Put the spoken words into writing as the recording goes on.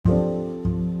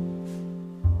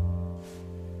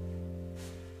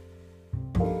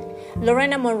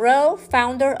Lorena Monroe,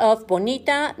 founder of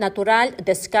Bonita Natural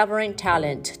Discovering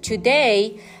Talent.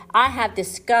 Today, I have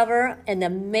discovered an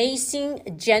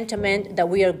amazing gentleman that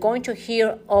we are going to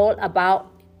hear all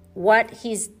about what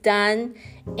he's done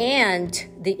and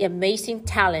the amazing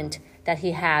talent that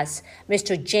he has.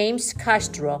 Mr. James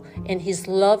Castro and his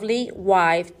lovely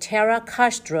wife, Tara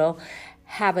Castro,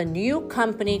 have a new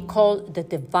company called the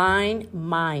Divine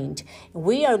Mind.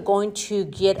 We are going to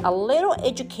get a little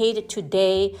educated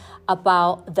today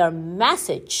about their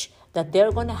message that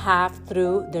they're going to have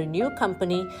through their new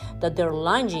company that they're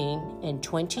launching in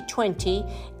 2020,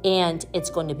 and it's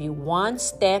going to be one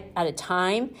step at a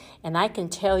time. And I can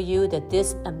tell you that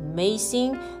this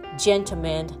amazing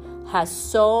gentleman has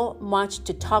so much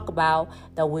to talk about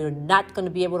that we're not going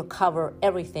to be able to cover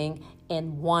everything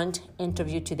in one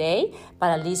interview today,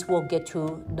 but at least we'll get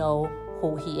to know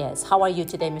who he is. How are you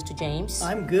today, Mr. James?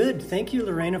 I'm good. Thank you,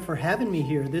 Lorena, for having me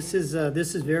here. This is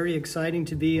very exciting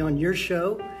to be on your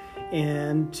show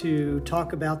and to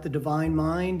talk about the Divine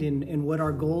Mind and what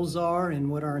our goals are and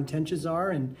what our intentions are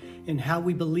and how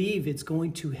we believe it's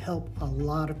going to help a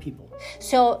lot of people.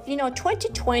 So,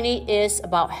 2020 is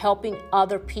about helping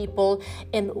other people,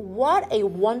 and what a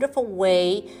wonderful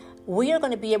way we are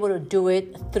going to be able to do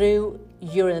it through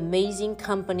your amazing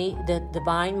company, the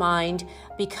Divine Mind,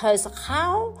 because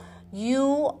how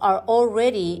you are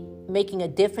already making a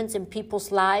difference in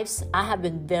people's lives. I have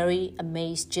been very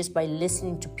amazed just by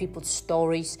listening to people's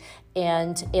stories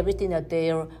and everything that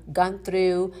they're gone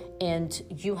through, and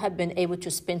you have been able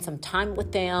to spend some time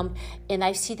with them, and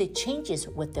I see the changes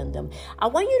within them. I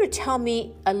want you to tell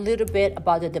me a little bit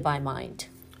about the Divine Mind.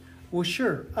 Well,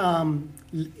 sure.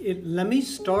 Let me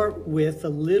start with a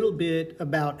little bit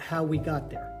about how we got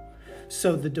there.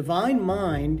 So the Divine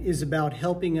Mind is about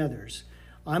helping others.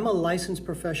 I'm a licensed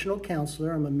professional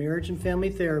counselor. I'm a marriage and family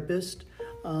therapist.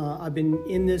 I've been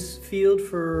in this field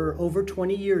for over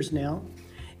 20 years now,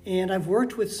 and I've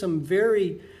worked with some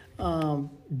very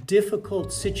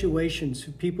difficult situations,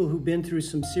 people who've been through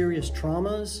some serious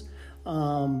traumas,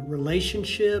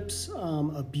 relationships,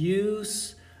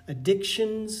 abuse,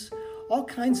 addictions, all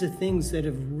kinds of things that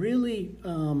have really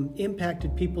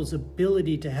impacted people's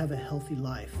ability to have a healthy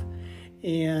life.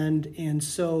 And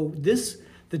so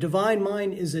the Divine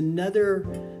Mind is another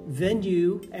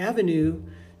avenue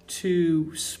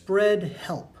to spread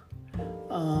help.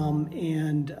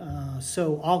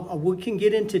 So we can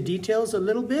get into details a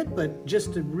little bit, but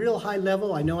just a real high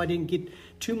level. I know I didn't get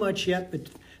too much yet, but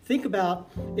think about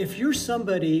if you're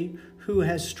somebody who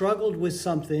has struggled with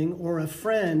something, or a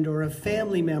friend or a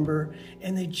family member,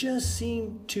 and they just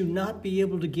seem to not be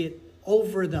able to get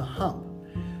over the hump.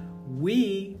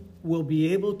 We will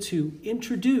be able to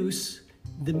introduce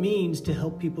the means to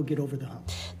help people get over the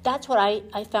hump. That's what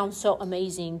I found so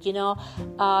amazing.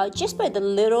 Just by the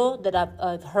little that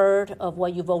I've heard of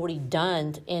what you've already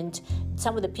done, and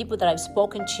some of the people that I've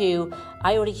spoken to,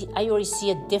 I already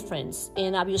see a difference.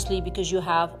 And obviously, because you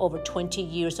have over 20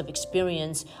 years of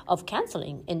experience of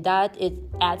counseling, and that it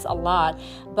adds a lot.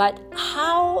 But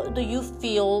how do you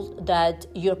feel that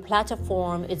your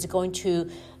platform is going to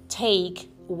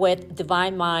take with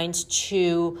Divine Minds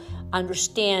to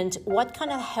understand what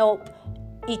kind of help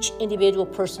each individual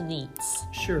person needs?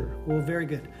 Sure. Well, very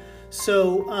good.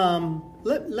 So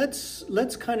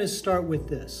let's kind of start with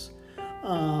this.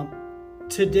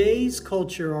 Today's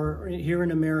culture, here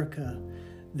in America,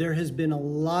 there has been a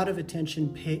lot of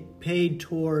attention paid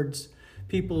towards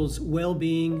people's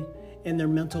well-being and their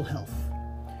mental health.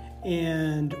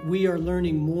 And we are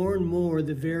learning more and more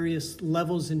the various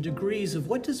levels and degrees of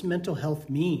what does mental health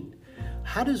mean?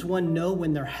 How does one know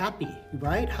when they're happy,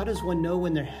 right? How does one know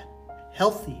when they're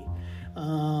healthy?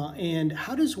 And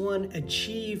how does one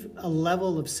achieve a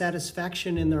level of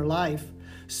satisfaction in their life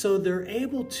so they're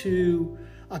able to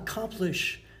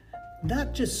accomplish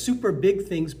not just super big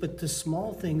things, but the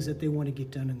small things that they want to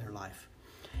get done in their life?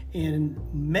 And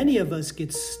many of us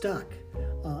get stuck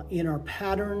in our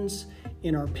patterns,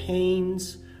 in our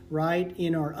pains, right?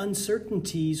 In our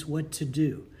uncertainties what to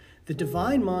do. The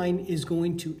Divine Mind is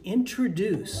going to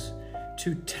introduce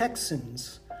to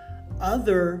Texans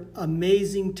other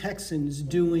amazing Texans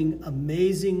doing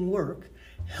amazing work,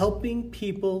 helping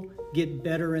people get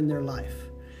better in their life.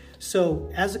 So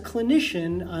as a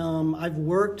clinician, I've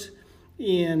worked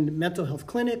in mental health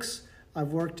clinics, I've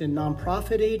worked in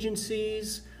nonprofit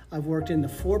agencies, I've worked in the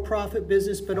for-profit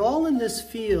business, but all in this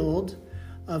field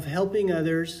of helping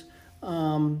others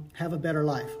have a better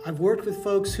life. I've worked with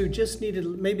folks who just needed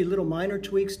maybe little minor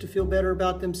tweaks to feel better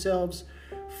about themselves,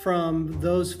 from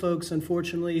those folks,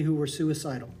 unfortunately, who were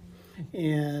suicidal.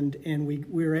 And we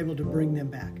were able to bring them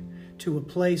back to a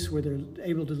place where they're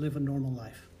able to live a normal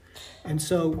life. And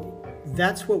so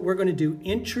that's what we're going to do,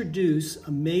 introduce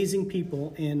amazing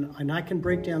people, and I can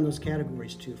break down those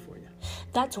categories too for you.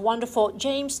 That's wonderful.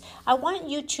 James, I want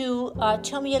you to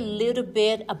tell me a little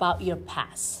bit about your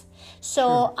past. So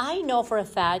Sure. I know for a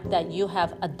fact that you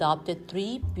have adopted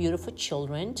 3 beautiful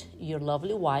children, your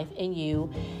lovely wife and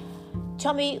you.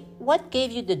 Tell me, what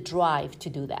gave you the drive to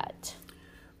do that?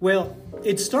 Well,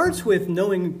 it starts with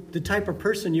knowing the type of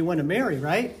person you want to marry,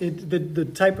 right? The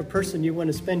type of person you want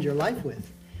to spend your life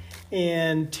with.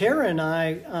 And Tara and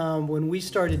I, when we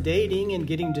started dating and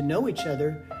getting to know each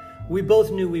other, we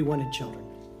both knew we wanted children.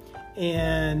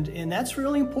 And that's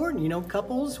really important. You know,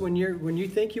 couples, when you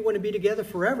think you want to be together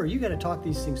forever, you got to talk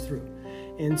these things through.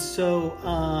 And so,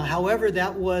 however,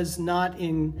 that was not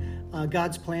in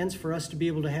God's plans for us to be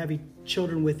able to have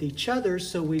children with each other,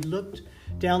 so we looked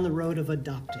down the road of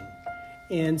adopting.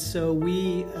 And so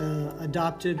we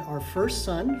adopted our first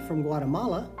son from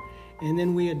Guatemala, and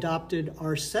then we adopted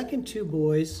our second 2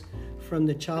 boys from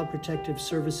the Child Protective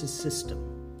Services system.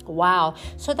 Wow.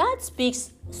 So that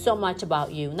speaks so much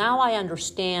about you. Now I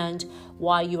understand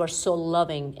why you are so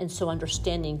loving and so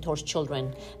understanding towards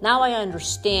children. Now I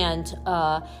understand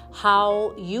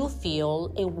how you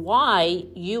feel and why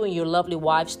you and your lovely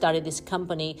wife started this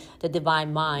company, The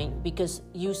Divine Mind, because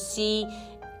you see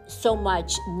so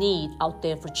much need out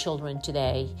there for children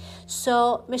today.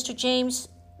 So, Mr. James,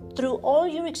 through all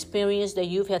your experience that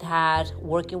you've had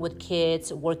working with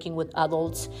kids, working with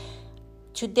adults,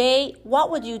 today,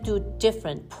 what would you do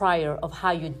different prior of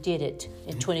how you did it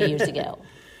 20 years ago?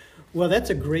 Well, that's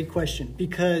a great question,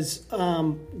 because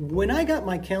when I got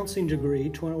my counseling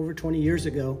degree over 20 years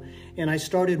ago, and I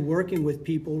started working with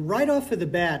people, right off of the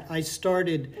bat, I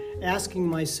started asking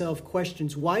myself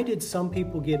questions. Why did some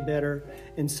people get better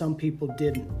and some people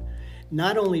didn't?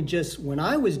 Not only just when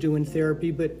I was doing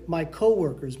therapy, but my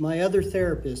coworkers, my other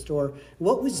therapist, or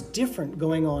what was different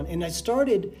going on. And I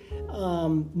started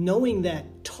knowing that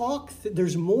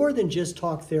there's more than just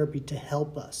talk therapy to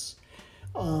help us.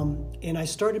 And I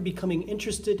started becoming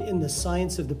interested in the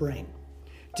science of the brain.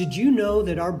 Did you know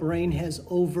that our brain has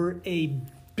over 1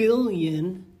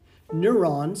 billion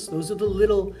neurons? Those are the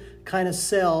little kind of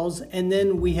cells. And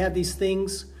then we have these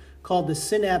things called the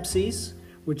synapses,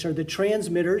 which are the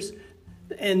transmitters.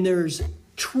 And there's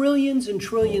trillions and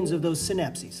trillions of those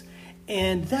synapses.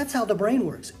 And that's how the brain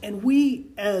works. And we,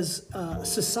 as a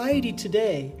society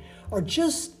today, are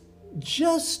just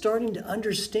starting to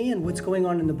understand what's going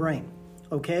on in the brain,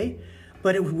 okay?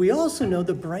 But we also know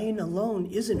the brain alone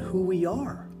isn't who we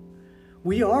are.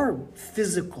 We are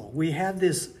physical. We have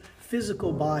this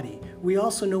physical body. We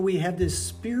also know we have this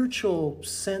spiritual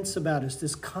sense about us,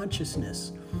 this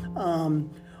consciousness.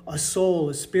 A soul,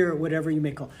 a spirit, whatever you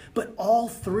may call it. But all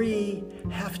 3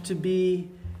 have to be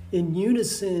in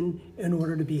unison in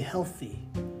order to be healthy.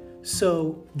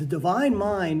 So the Divine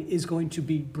Mind is going to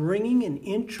be bringing and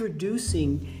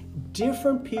introducing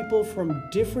different people from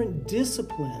different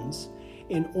disciplines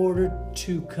in order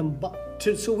to combine,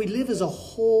 so we live as a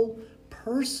whole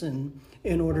person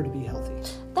in order to be healthy.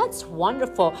 That's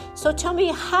wonderful. So tell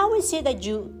me, how is it that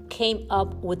you came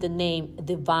up with the name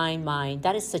Divine Mind?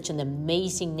 That is such an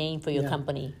amazing name for your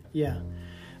company. Yeah.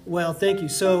 Well, thank you.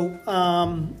 So,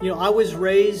 I was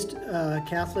raised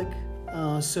Catholic,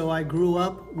 so I grew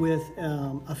up with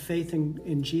a faith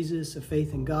in Jesus, a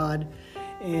faith in God.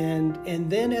 And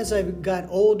then as I got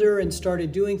older and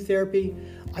started doing therapy,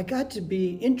 I got to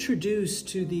be introduced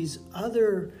to these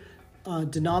other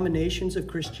denominations of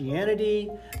Christianity,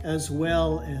 as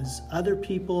well as other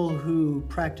people who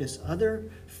practice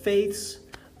other faiths,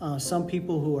 some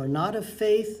people who are not of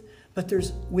faith, but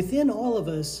there's within all of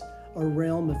us a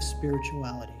realm of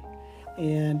spirituality.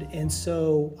 And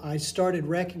so I started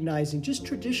recognizing just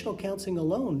traditional counseling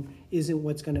alone isn't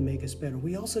what's going to make us better.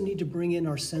 We also need to bring in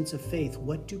our sense of faith.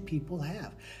 What do people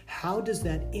have? How does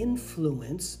that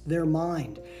influence their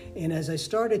mind? And as I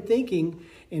started thinking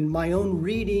in my own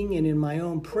reading and in my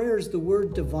own prayers, the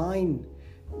word divine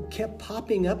kept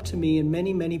popping up to me in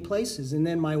many, many places. And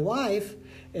then my wife,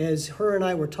 as her and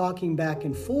I were talking back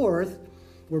and forth,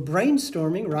 we're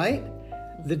brainstorming, right?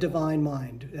 The Divine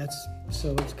Mind.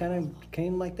 So it's kind of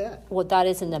came like that. Well, that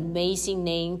is an amazing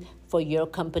name for your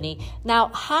company. Now,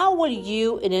 how will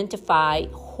you identify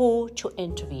who to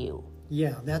interview?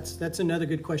 Yeah, that's another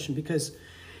good question, because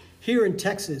here in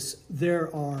Texas,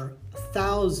 there are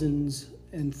thousands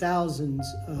and thousands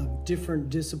of different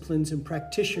disciplines and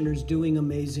practitioners doing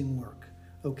amazing work,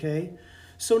 okay?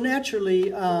 So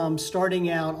naturally, starting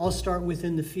out, I'll start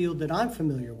within the field that I'm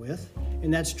familiar with,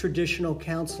 and that's traditional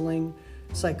counseling,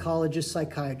 psychologist,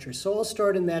 psychiatrist. So I'll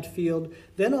start in that field.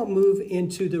 Then I'll move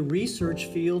into the research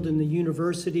field in the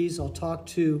universities. I'll talk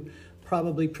to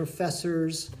probably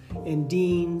professors and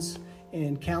deans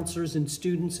and counselors and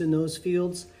students in those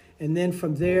fields. And then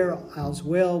from there as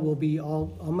well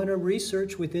I'm going to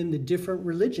research within the different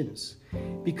religions,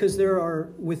 because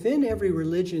within every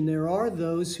religion, there are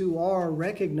those who are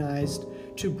recognized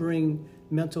to bring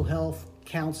mental health,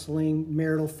 counseling,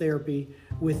 marital therapy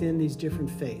within these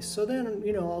different faiths. So then,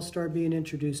 I'll start being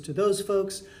introduced to those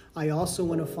folks. I also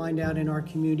want to find out in our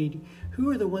community, who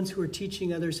are the ones who are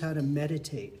teaching others how to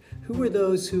meditate? Who are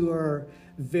those who are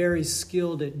very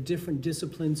skilled at different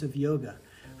disciplines of yoga?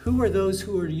 Who are those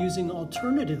who are using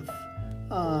alternative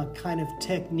kind of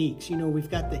techniques? We've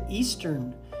got the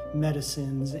Eastern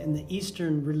medicines and the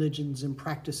Eastern religions and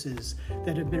practices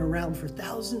that have been around for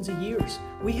thousands of years.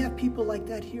 We have people like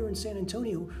that here in San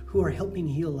Antonio who are helping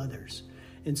heal others.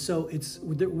 And so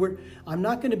I'm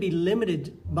not going to be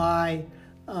limited by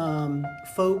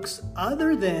folks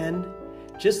other than,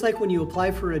 just like when you apply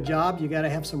for a job, you got to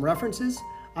have some references.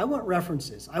 I want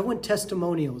references. I want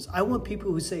testimonials. I want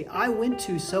people who say, I went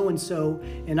to so-and-so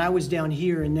and I was down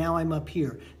here and now I'm up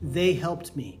here. They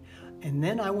helped me. And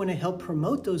then I want to help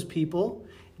promote those people,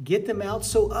 get them out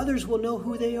so others will know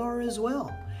who they are as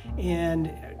well.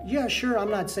 And yeah, sure, I'm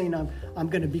not saying I'm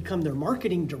going to become their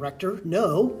marketing director.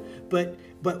 No, but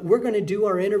we're going to do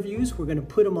our interviews. We're going to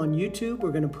put them on YouTube.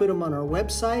 We're going to put them on our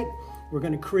website. We're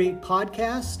going to create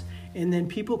podcasts. And then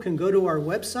people can go to our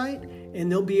website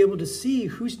and they'll be able to see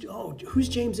who's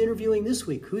James interviewing this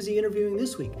week? Who's he interviewing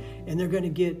this week? And they're going to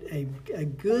get a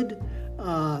good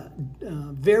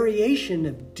variation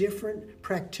of different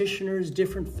practitioners,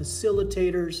 different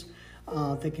facilitators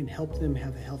that can help them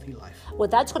have a healthy life. Well,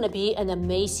 that's going to be an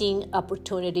amazing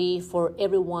opportunity for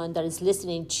everyone that is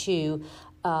listening to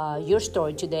your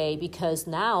story today, because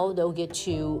now they'll get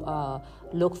to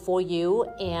look for you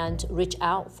and reach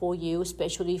out for you,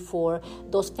 especially for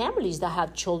those families that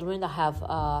have children that have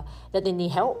that they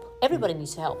need help. Everybody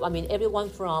needs help. I mean, everyone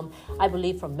from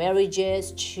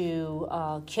marriages to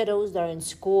kiddos that are in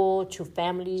school to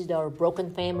families that are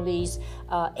broken families.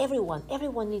 Everyone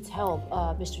needs help,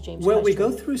 Mr. James. Well, we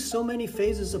go through so many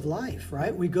phases of life,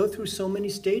 right? We go through so many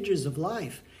stages of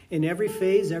life. In every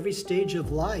phase, every stage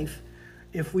of life,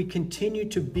 if we continue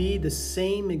to be the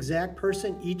same exact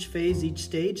person, each phase, each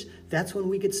stage, that's when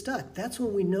we get stuck. That's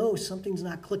when we know something's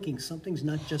not clicking, something's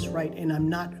not just right, and I'm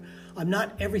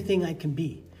not everything I can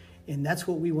be. And that's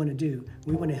what we want to do.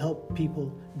 We want to help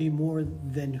people be more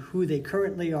than who they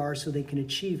currently are so they can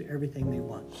achieve everything they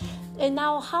want. And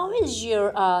now, how is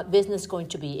your business going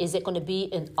to be? Is it going to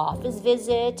be an office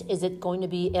visit? Is it going to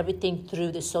be everything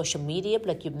through the social media,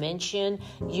 like you mentioned,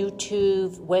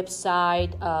 YouTube,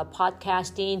 website,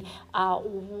 podcasting?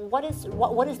 What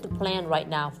is the plan right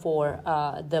now for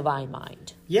Divine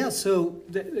Mind? Yeah, so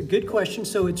good question.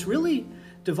 So it's really,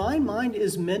 Divine Mind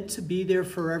is meant to be there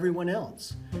for everyone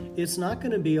else. It's not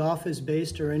going to be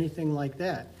office-based or anything like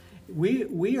that.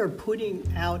 We are putting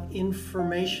out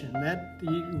information.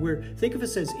 Think of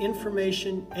us as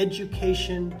information,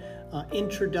 education,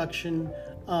 introduction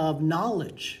of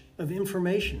knowledge, of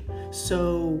information.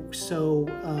 So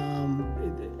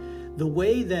the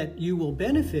way that you will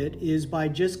benefit is by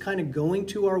just kind of going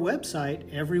to our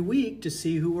website every week to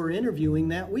see who we're interviewing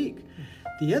that week.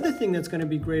 The other thing that's going to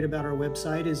be great about our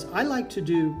website is I like to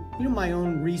do my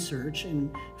own research and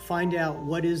find out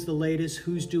what is the latest,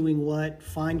 who's doing what,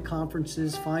 find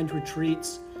conferences, find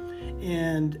retreats,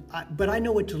 but I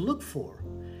know what to look for.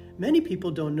 Many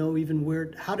people don't know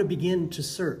even how to begin to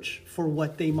search for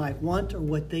what they might want or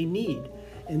what they need.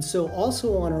 And so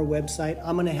also on our website,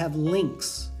 I'm going to have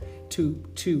links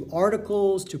to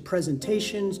articles, to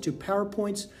presentations, to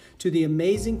PowerPoints, to the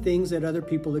amazing things that other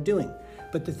people are doing.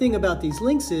 But the thing about these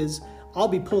links is I'll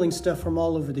be pulling stuff from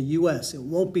all over the U.S. It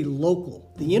won't be local.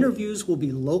 The interviews will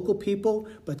be local people,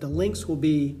 but the links will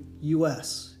be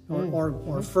U.S.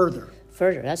 or further.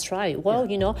 Further, that's right. Well,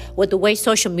 with the way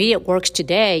social media works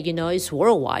today, it's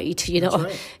worldwide.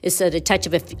 Right. It's at the touch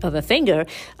of a finger.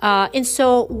 And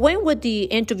so, when would the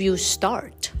interview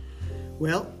start?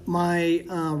 Well,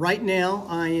 right now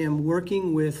I am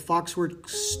working with Foxworks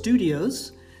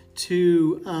Studios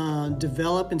to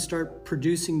develop and start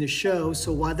producing the show.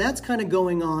 So while that's kind of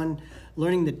going on,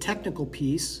 learning the technical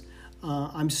piece,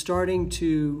 I'm starting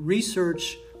to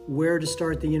research where to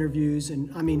start the interviews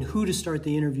and who to start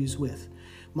the interviews with.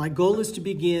 My goal is to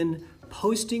begin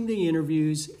posting the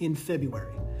interviews in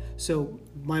February. So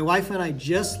my wife and I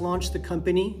just launched the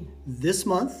company this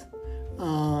month.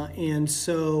 And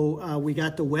so we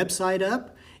got the website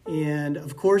up. And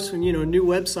of course, when new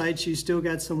websites, you still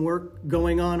got some work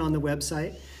going on the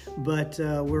website. but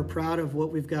we're proud of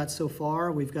what we've got so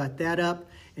far. We've got that up,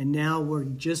 and now we're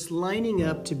just lining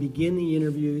up to begin the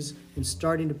interviews and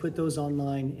starting to put those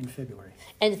online in February.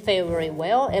 In February,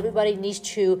 well, everybody needs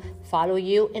to follow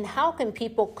you. And how can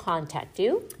people contact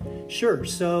you? Sure.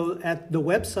 So at the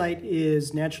website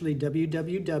is naturally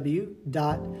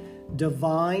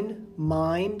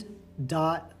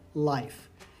DivineMind.Life.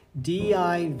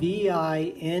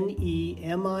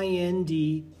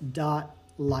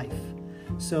 DivineMind.Life.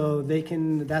 So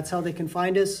that's how they can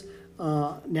find us.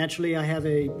 Naturally, I have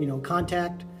a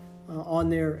contact on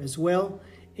there as well.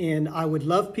 And I would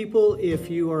love people, if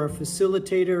you are a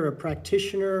facilitator, a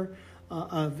practitioner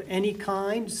of any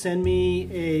kind, send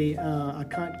me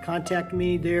contact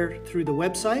me there through the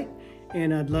website.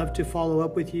 And I'd love to follow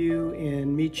up with you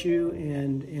and meet you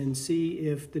and see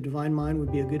if the Divine Mind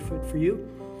would be a good fit for you.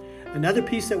 Another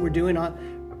piece that we're doing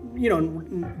we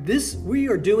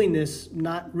are doing this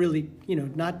not really,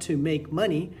 not to make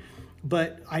money,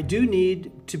 but I do need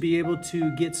to be able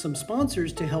to get some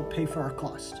sponsors to help pay for our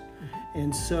cost.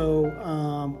 And so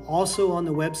also on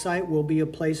the website will be a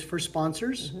place for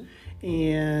sponsors,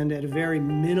 and at a very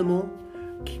minimal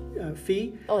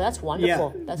fee. Oh, that's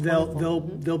wonderful. Yeah, that's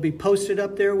they'll be posted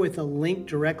up there with a link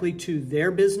directly to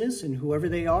their business and whoever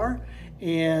they are.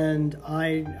 And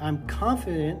I'm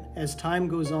confident as time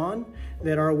goes on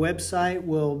that our website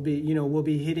will be, we'll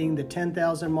be hitting the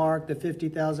 10,000 mark, the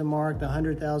 50,000 mark, the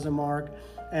 100,000 mark,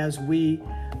 as we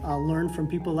learn from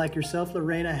people like yourself,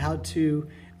 Lorena, how to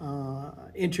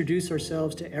introduce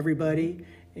ourselves to everybody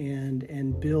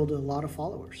and build a lot of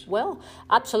followers. Well,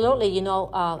 absolutely.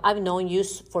 I've known you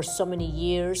for so many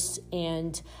years,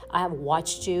 and I have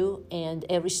watched you, and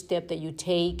every step that you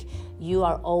take, you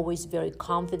are always very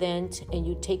confident, and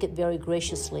you take it very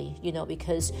graciously,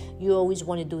 because you always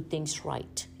want to do things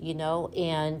right,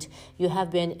 and you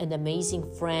have been an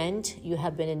amazing friend. You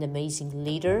have been an amazing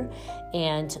leader,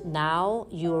 and now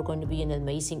you are going to be an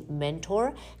amazing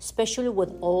mentor, especially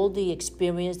with all the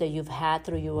experience that you've had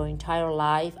through your entire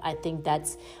life. I think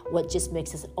that's what just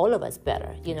makes all of us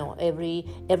better. Every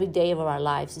day of our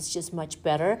lives is just much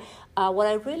better. What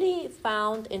I really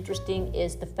found interesting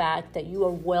is the fact that you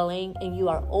are willing and you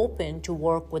are open to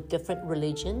work with different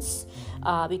religions,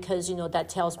 because that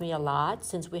tells me a lot.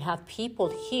 Since we have people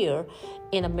here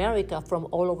in America from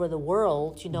all over the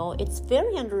world, it's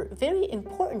very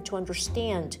important to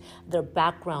understand their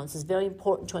backgrounds. It's very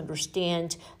important to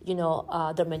understand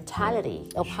their mentality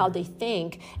of how they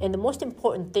think, and the most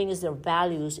important thing is their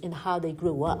values and how they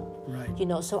grew up. Right.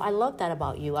 So I love that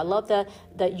about you. I love that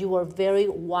you are very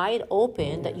wide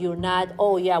open, that you're not,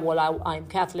 I'm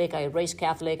Catholic, I raised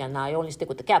Catholic, and I only stick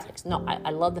with the Catholics. No,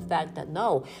 I love the fact that,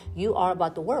 no, you are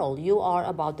about the world. You are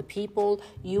about the people.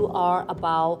 You are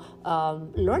about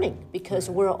learning, because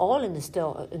we're all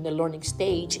still in the learning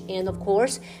stage. And of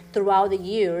course, throughout the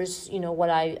years, what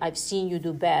I've seen you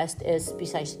do best is,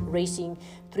 besides raising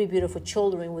 3 beautiful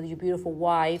children with your beautiful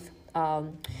wife,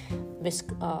 Miss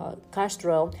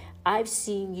Castro, I've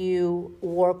seen you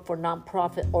work for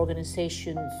nonprofit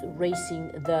organizations,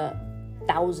 raising the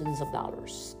thousands of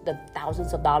dollars.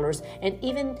 And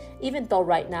even though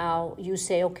right now you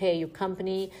say, okay, your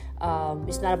company,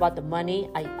 it's not about the money,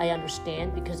 I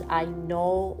understand, because I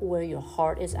know where your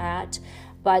heart is at.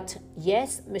 But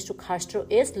yes, Mr. Castro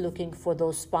is looking for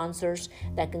those sponsors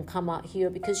that can come out here,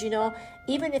 because,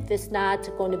 even if it's not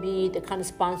going to be the kind of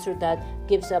sponsor that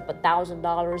gives up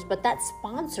 $1,000, but that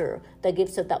sponsor that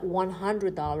gives up that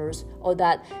 $100 or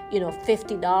that,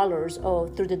 $50 or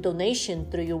through the donation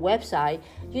through your website,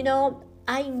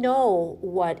 I know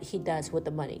what he does with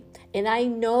the money. And I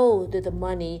know that the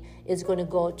money is going to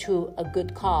go to a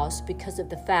good cause because of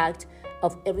the fact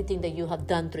of everything that you have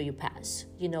done through your past.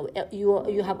 You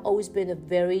have always been a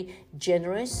very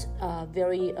generous,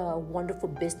 very wonderful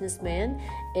businessman,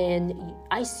 and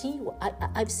I've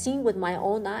seen with my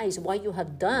own eyes what you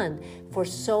have done for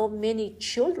so many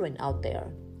children out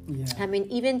there. Yeah. I mean,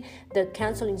 even the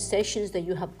counseling sessions that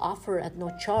you have offered at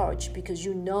no charge, because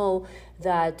you know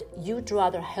that you'd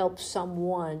rather help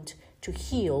someone to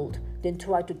heal than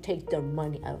try to take their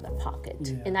money out of their pocket.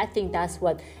 Yeah. And I think that's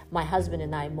what my husband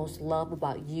and I most love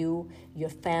about you, your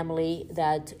family,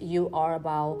 that you are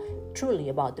truly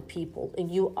about the people, and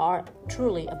you are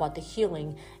truly about the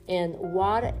healing. And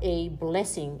what a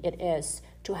blessing it is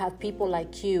to have people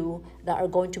like you that are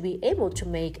going to be able to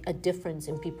make a difference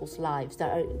in people's lives, that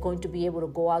are going to be able to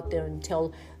go out there and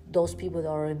tell those people that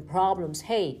are in problems,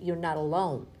 hey, you're not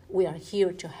alone. We are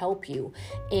here to help you.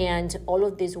 And all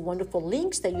of these wonderful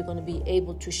links that you're going to be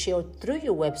able to share through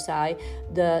your website,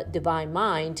 the Divine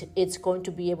Mind, it's going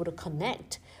to be able to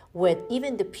connect with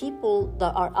even the people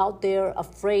that are out there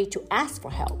afraid to ask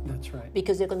for help. That's right.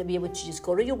 Because they're going to be able to just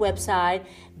go to your website,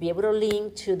 be able to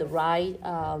link to the right,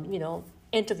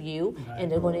 interview, Right. and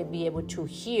they're going to be able to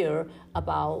hear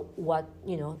about what,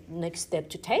 next step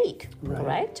to take, Right.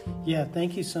 correct? Yeah,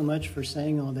 thank you so much for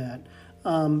saying all that.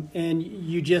 And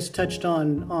you just touched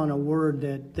on a word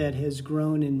that has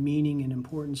grown in meaning and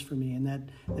importance for me, and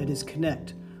that is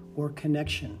connect or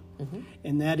connection. Mm-hmm.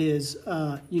 And that is,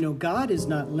 God is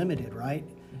not limited, right?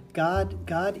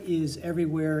 God is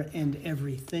everywhere and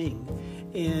everything.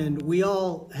 And we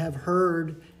all have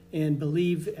heard and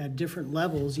believe at different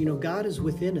levels, God is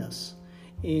within us.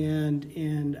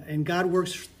 And God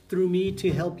works through me to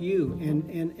help you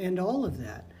and all of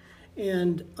that.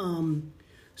 And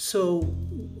so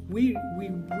we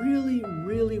really,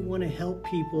 really want to help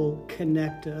people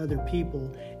connect to other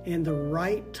people and the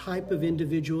right type of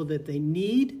individual that they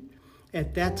need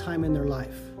at that time in their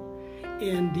life.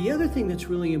 And the other thing that's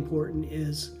really important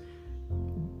is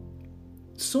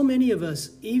so many of us,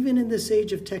 even in this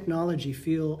age of technology,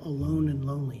 feel alone and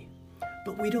lonely.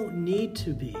 But we don't need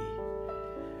to be.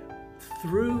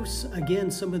 Through,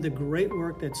 again, some of the great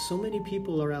work that so many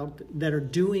people are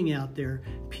doing out there,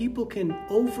 people can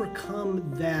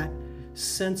overcome that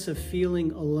sense of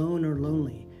feeling alone or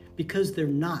lonely because they're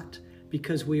not.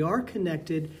 Because we are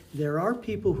connected, there are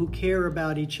people who care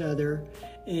about each other,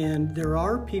 and there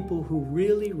are people who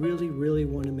really, really, really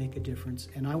want to make a difference.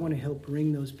 And I want to help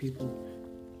bring those people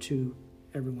to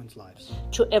everyone's lives.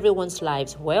 To everyone's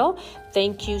lives. Well,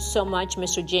 thank you so much,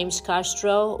 Mr. James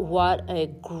Castro. What a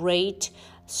great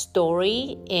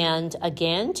story. And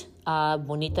again,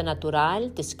 Bonita Natural,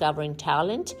 Discovering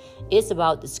Talent, is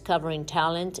about discovering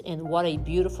talent, and what a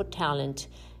beautiful talent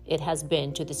it has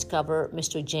been to discover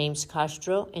Mr. James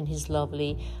Castro and his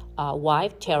lovely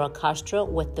wife, Tara Castro,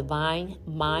 with Divine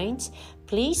Minds.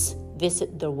 Please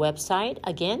visit their website.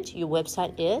 Again, your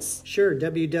website is? Sure,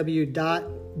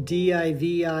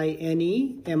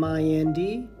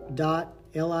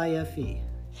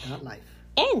 www.DivineMind.Life.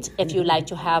 And if you'd like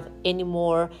to have any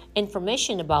more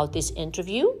information about this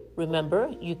interview,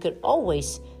 remember, you could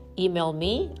always email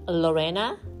me,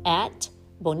 Lorena, at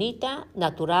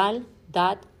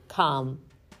bonitanatural.com.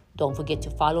 Don't forget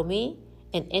to follow me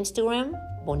on Instagram,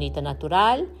 Bonita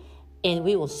Natural, and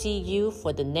we will see you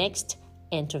for the next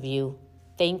interview.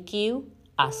 Thank you.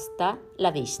 Hasta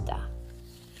la vista.